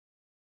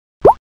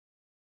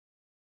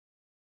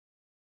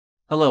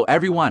Hello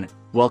everyone,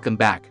 welcome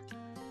back.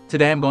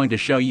 Today I'm going to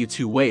show you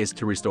 2 ways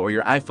to restore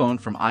your iPhone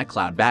from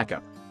iCloud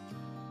backup.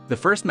 The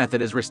first method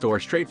is restore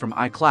straight from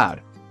iCloud.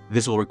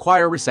 This will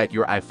require reset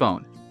your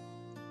iPhone.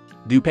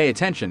 Do pay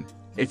attention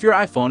if your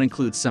iPhone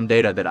includes some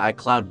data that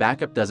iCloud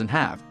backup doesn't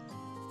have.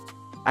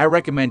 I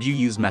recommend you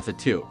use method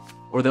 2,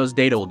 or those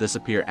data will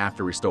disappear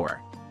after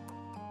restore.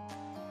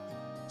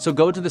 So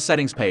go to the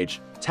settings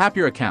page, tap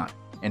your account,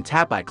 and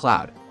tap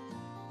iCloud.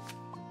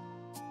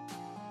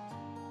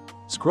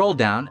 Scroll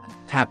down,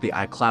 tap the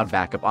iCloud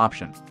backup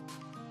option.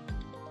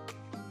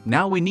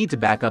 Now we need to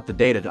back up the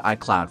data to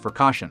iCloud for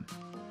caution.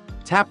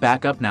 Tap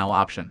Backup Now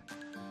option.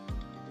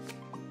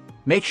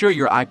 Make sure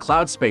your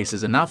iCloud space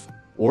is enough,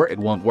 or it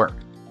won't work.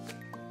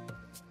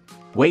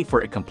 Wait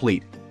for it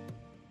complete.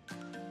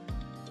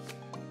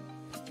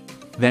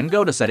 Then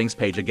go to Settings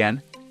page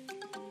again.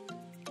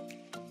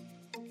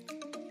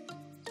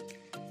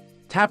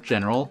 Tap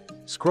General,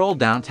 scroll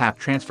down, tap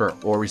Transfer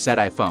or Reset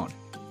iPhone.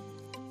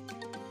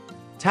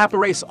 Tap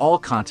Erase all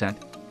content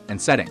and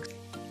settings.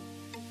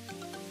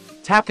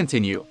 Tap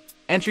Continue,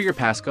 enter your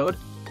passcode,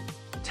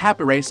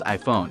 tap Erase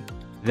iPhone,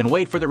 then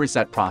wait for the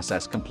reset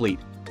process complete.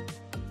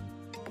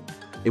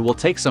 It will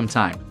take some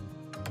time.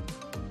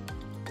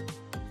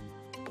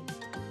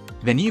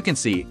 Then you can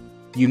see,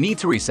 you need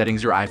to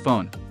resettings your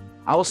iPhone.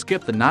 I will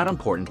skip the not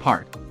important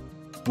part.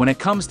 When it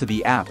comes to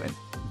the app and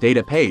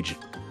data page,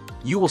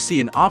 you will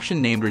see an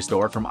option named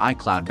Restore from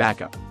iCloud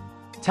Backup.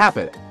 Tap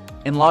it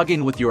and log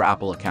in with your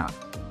Apple account.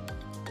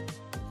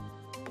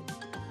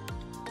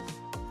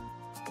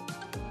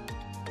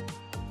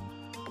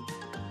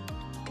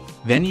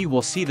 Then you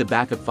will see the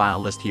backup file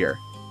list here.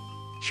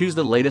 Choose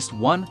the latest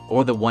one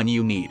or the one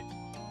you need.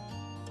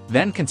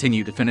 Then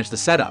continue to finish the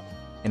setup,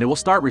 and it will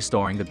start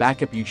restoring the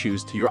backup you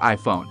choose to your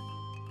iPhone.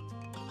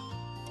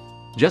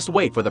 Just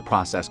wait for the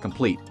process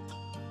complete.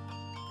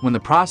 When the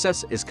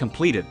process is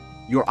completed,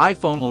 your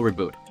iPhone will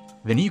reboot.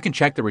 Then you can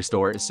check the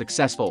restore is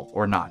successful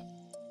or not.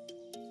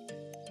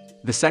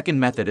 The second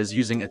method is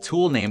using a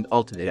tool named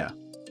UltData.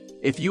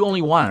 If you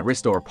only want to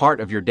restore part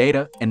of your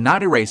data and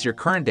not erase your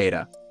current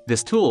data,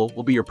 this tool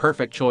will be your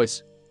perfect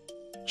choice.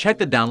 Check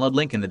the download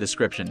link in the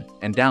description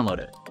and download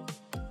it.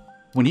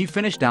 When you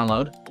finish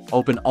download,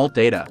 open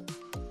UltData.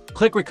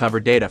 Click Recover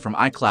Data from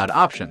iCloud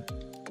option.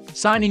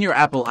 Sign in your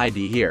Apple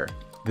ID here.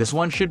 This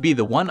one should be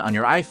the one on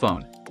your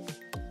iPhone.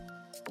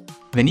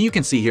 Then you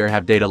can see here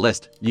have data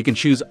list. You can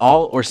choose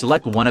all or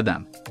select one of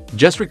them.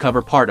 Just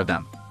recover part of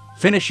them.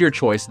 Finish your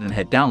choice and then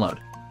hit download.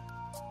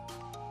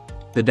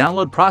 The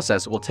download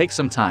process will take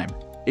some time.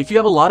 If you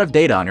have a lot of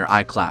data on your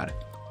iCloud,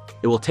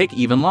 it will take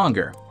even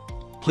longer.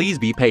 Please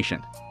be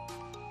patient.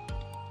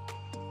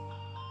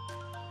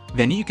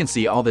 Then you can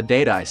see all the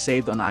data I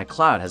saved on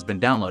iCloud has been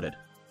downloaded.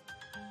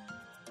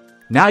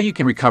 Now you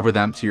can recover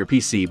them to your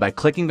PC by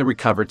clicking the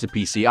Recover to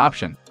PC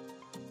option.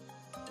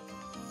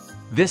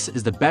 This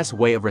is the best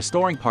way of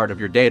restoring part of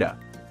your data.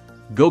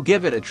 Go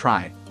give it a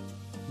try.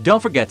 Don't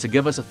forget to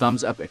give us a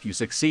thumbs up if you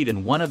succeed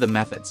in one of the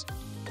methods.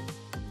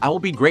 I will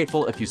be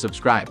grateful if you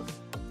subscribe.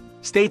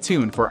 Stay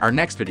tuned for our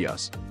next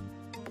videos.